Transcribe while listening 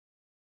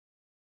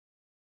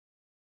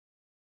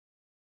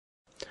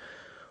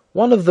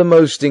One of the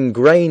most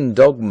ingrained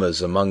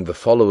dogmas among the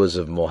followers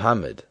of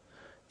Muhammad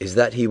is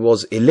that he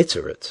was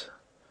illiterate.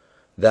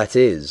 That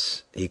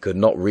is, he could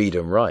not read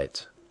and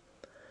write.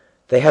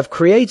 They have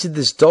created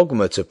this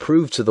dogma to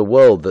prove to the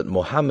world that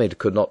Muhammad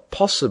could not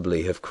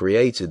possibly have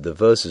created the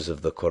verses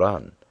of the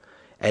Quran,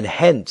 and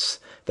hence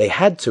they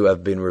had to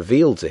have been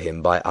revealed to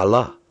him by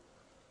Allah.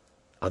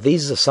 Are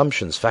these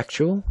assumptions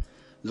factual?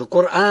 The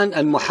Quran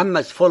and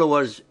Muhammad's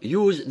followers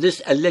use this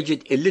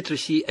alleged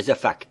illiteracy as a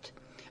fact,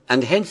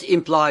 and hence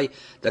imply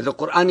that the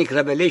Quranic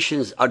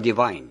revelations are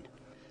divine.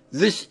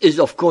 This is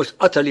of course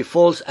utterly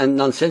false and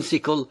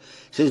nonsensical,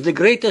 since the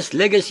greatest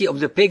legacy of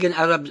the pagan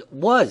Arabs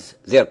was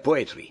their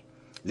poetry.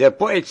 Their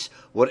poets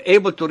were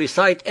able to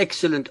recite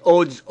excellent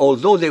odes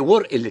although they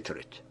were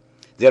illiterate.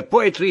 Their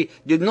poetry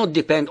did not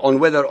depend on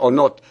whether or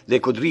not they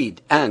could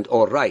read and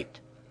or write.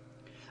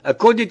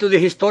 According to the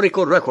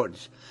historical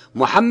records,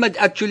 Muhammad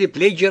actually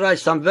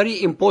plagiarized some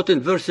very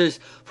important verses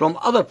from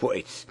other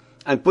poets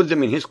and put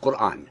them in his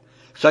Quran.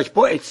 Such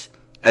poets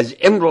as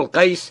Imrul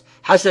Qais,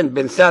 Hassan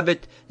bin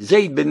Thabit,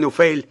 Zayd bin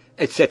Nufail,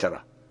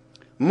 etc.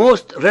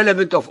 Most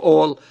relevant of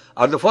all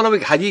are the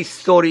following hadith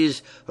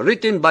stories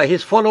written by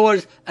his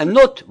followers and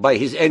not by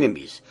his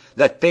enemies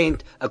that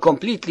paint a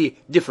completely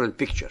different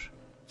picture.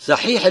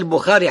 Sahih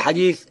al-Bukhari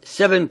hadith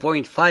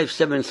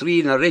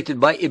 7.573 narrated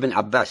by Ibn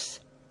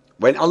Abbas.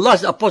 When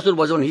Allah's apostle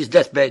was on his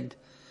deathbed,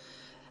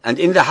 and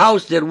in the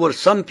house there were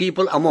some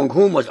people among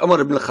whom was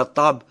Umar ibn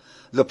al-Khattab,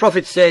 the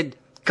Prophet said,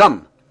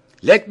 "Come,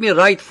 let me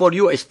write for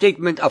you a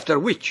statement after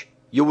which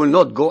you will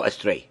not go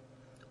astray."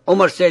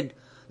 Umar said,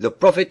 "The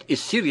Prophet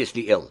is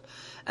seriously ill,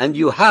 and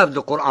you have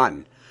the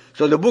Quran,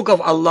 so the book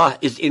of Allah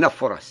is enough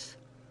for us."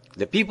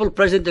 The people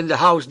present in the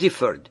house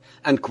differed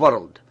and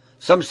quarreled.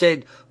 Some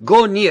said,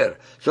 "Go near,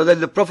 so that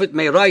the Prophet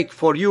may write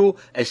for you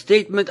a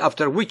statement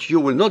after which you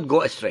will not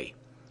go astray."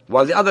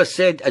 While the others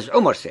said, as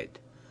Umar said.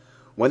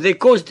 When they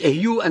caused a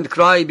hue and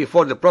cry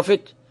before the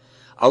Prophet,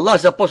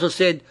 Allah's apostle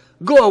said,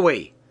 "Go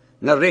away,"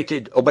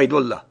 narrated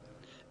Ubaidullah.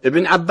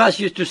 Ibn Abbas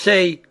used to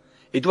say,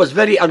 it was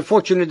very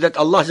unfortunate that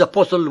Allah's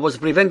apostle was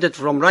prevented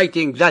from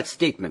writing that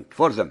statement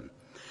for them,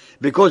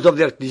 because of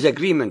their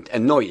disagreement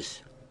and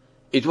noise.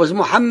 It was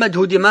Muhammad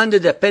who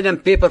demanded a pen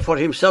and paper for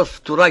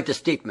himself to write a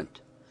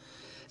statement.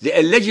 The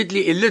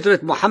allegedly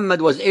illiterate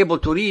Muhammad was able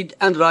to read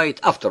and write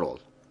after all.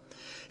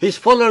 His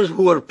followers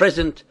who were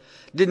present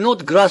did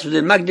not grasp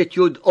the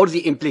magnitude or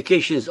the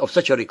implications of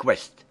such a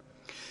request,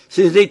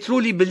 since they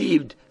truly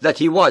believed that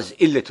he was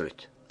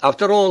illiterate.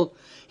 After all,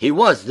 he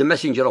was the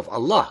messenger of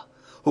Allah,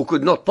 who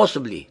could not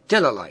possibly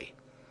tell a lie.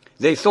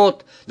 They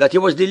thought that he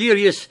was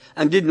delirious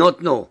and did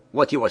not know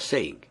what he was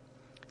saying.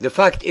 The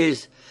fact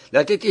is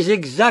that it is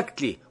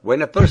exactly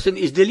when a person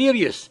is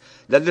delirious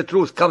that the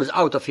truth comes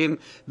out of him,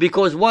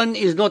 because one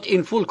is not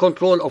in full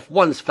control of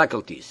one's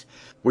faculties,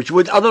 which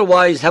would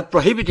otherwise have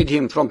prohibited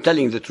him from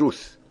telling the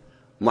truth.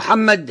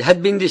 Muhammad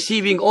had been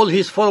deceiving all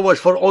his followers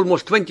for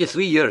almost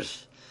 23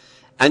 years,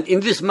 and in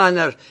this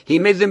manner he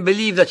made them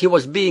believe that he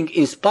was being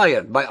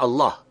inspired by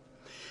Allah.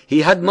 He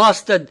had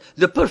mastered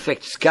the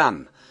perfect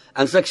scam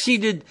and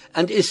succeeded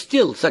and is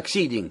still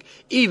succeeding,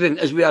 even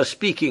as we are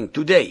speaking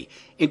today,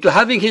 into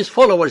having his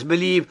followers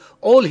believe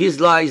all his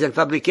lies and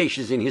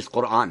fabrications in his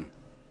Quran.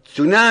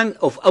 Sunan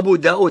of Abu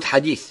Dawood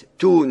Hadith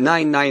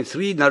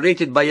 2993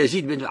 narrated by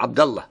Yazid bin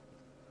Abdullah.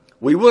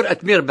 We were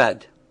at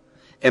Mirbad.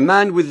 A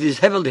man with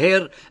dishevelled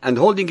hair and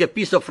holding a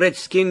piece of red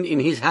skin in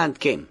his hand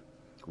came.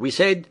 We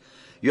said,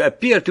 "You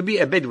appear to be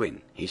a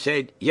Bedouin." He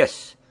said,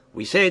 "Yes."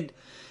 We said,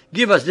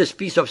 "Give us this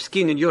piece of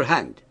skin in your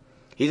hand."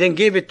 He then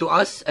gave it to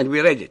us and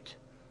we read it.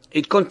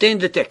 It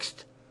contained the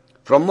text,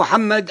 "From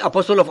Muhammad,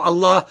 apostle of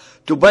Allah,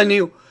 to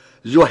Bani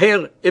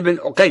Zuhair ibn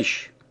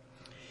Uqaysh.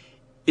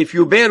 If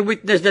you bear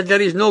witness that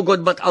there is no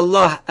God but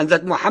Allah and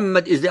that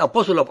Muhammad is the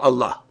apostle of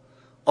Allah,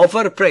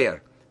 offer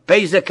prayer,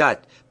 pay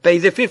zakat, pay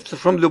the fifth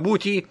from the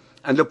booty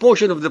and the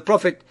portion of the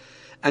Prophet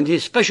and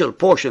his special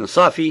portion,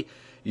 Safi,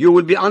 you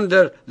will be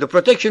under the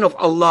protection of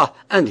Allah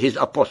and his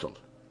apostle."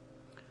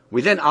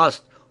 We then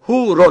asked,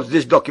 "Who wrote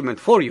this document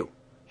for you?"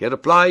 He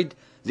replied,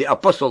 "The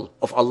apostle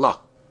of Allah."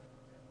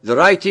 The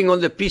writing on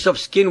the piece of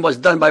skin was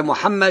done by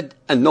Muhammad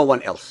and no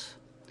one else.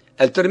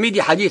 Al-Tirmidhi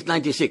Hadith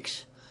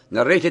 96,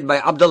 narrated by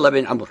Abdullah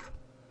bin Amr.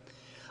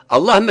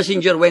 Allah's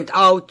messenger went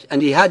out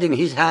and he had in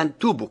his hand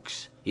 2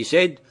 books. He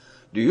said,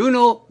 "Do you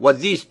know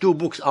what these 2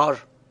 books are?"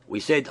 We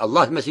said,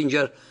 "Allah's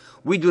messenger,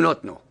 we do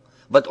not know,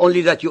 but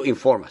only that you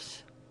inform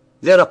us."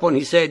 Thereupon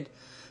he said,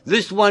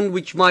 "This one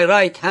which my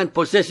right hand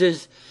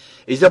possesses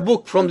is a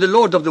book from the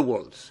Lord of the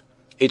worlds.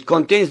 It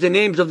contains the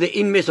names of the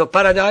inmates of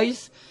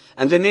paradise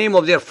and the name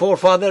of their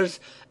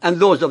forefathers and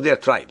those of their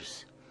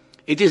tribes.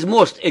 It is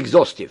most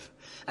exhaustive,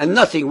 and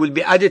nothing will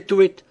be added to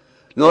it,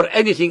 nor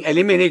anything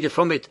eliminated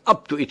from it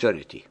up to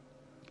eternity."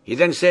 He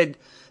then said,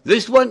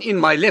 "This one in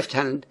my left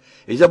hand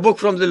is a book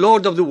from the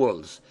Lord of the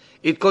worlds.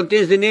 It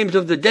contains the names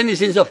of the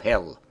denizens of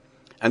hell,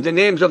 and the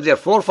names of their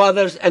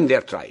forefathers and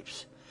their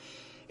tribes.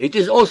 It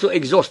is also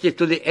exhaustive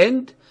to the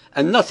end,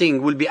 and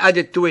nothing will be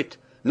added to it,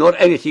 nor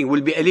anything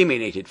will be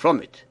eliminated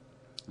from it."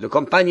 The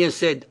companion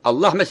said,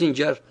 "Allah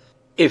Messenger,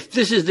 If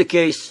this is the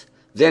case,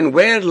 then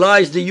where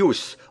lies the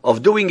use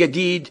of doing a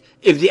deed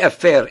if the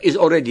affair is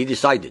already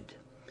decided?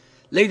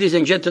 Ladies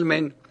and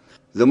gentlemen,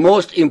 the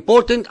most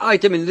important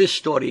item in this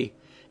story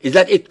is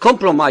that it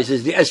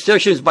compromises the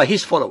assertions by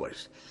his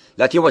followers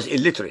that he was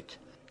illiterate,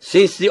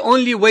 since the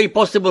only way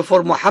possible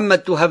for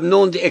Muhammad to have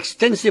known the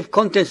extensive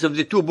contents of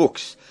the two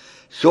books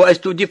so as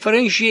to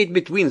differentiate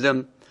between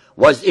them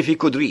was if he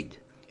could read,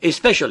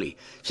 especially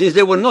since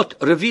they were not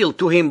revealed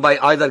to him by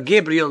either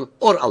Gabriel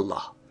or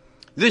Allah.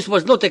 This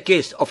was not a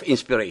case of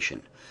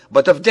inspiration,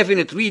 but of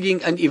definite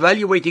reading and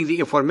evaluating the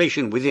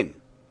information within.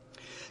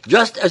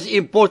 Just as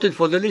important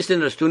for the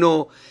listeners to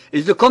know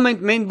is the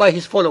comment made by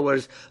his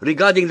followers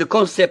regarding the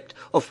concept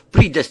of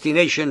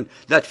predestination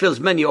that fills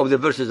many of the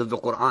verses of the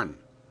Quran.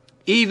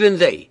 Even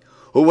they,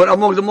 who were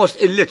among the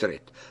most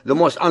illiterate, the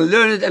most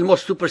unlearned and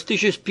most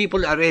superstitious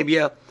people in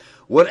Arabia,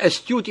 were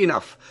astute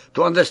enough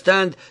to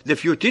understand the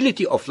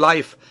futility of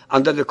life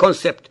under the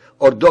concept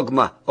or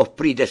dogma of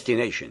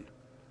predestination.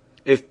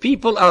 If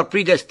people are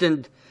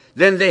predestined,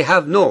 then they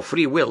have no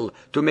free will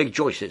to make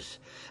choices,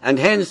 and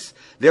hence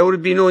there will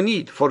be no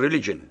need for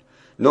religion,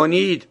 no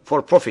need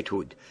for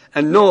prophethood,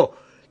 and no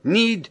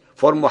need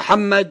for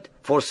Muhammad,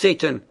 for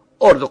Satan,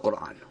 or the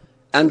Quran.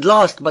 And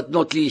last but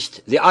not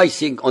least, the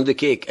icing on the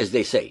cake, as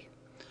they say.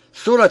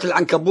 Surah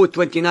Al-Ankabut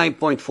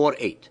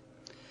 29.48.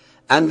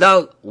 And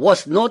thou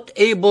wast not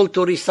able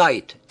to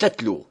recite,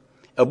 tatlu,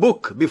 a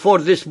book before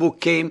this book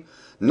came,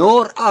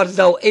 nor art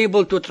thou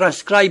able to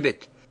transcribe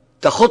it,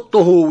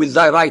 takhutuhu, with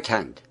thy right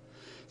hand.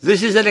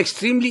 This is an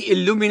extremely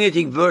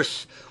illuminating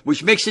verse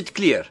which makes it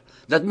clear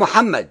that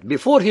Muhammad,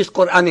 before his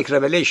Quranic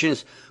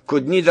revelations,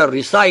 could neither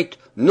recite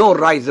nor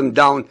write them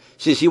down,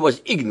 since he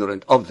was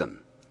ignorant of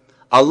them.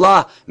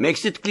 Allah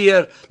makes it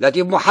clear that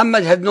if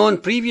Muhammad had known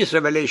previous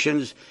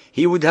revelations,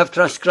 he would have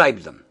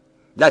transcribed them,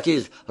 that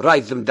is,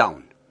 write them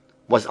down.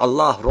 Was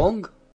Allah wrong?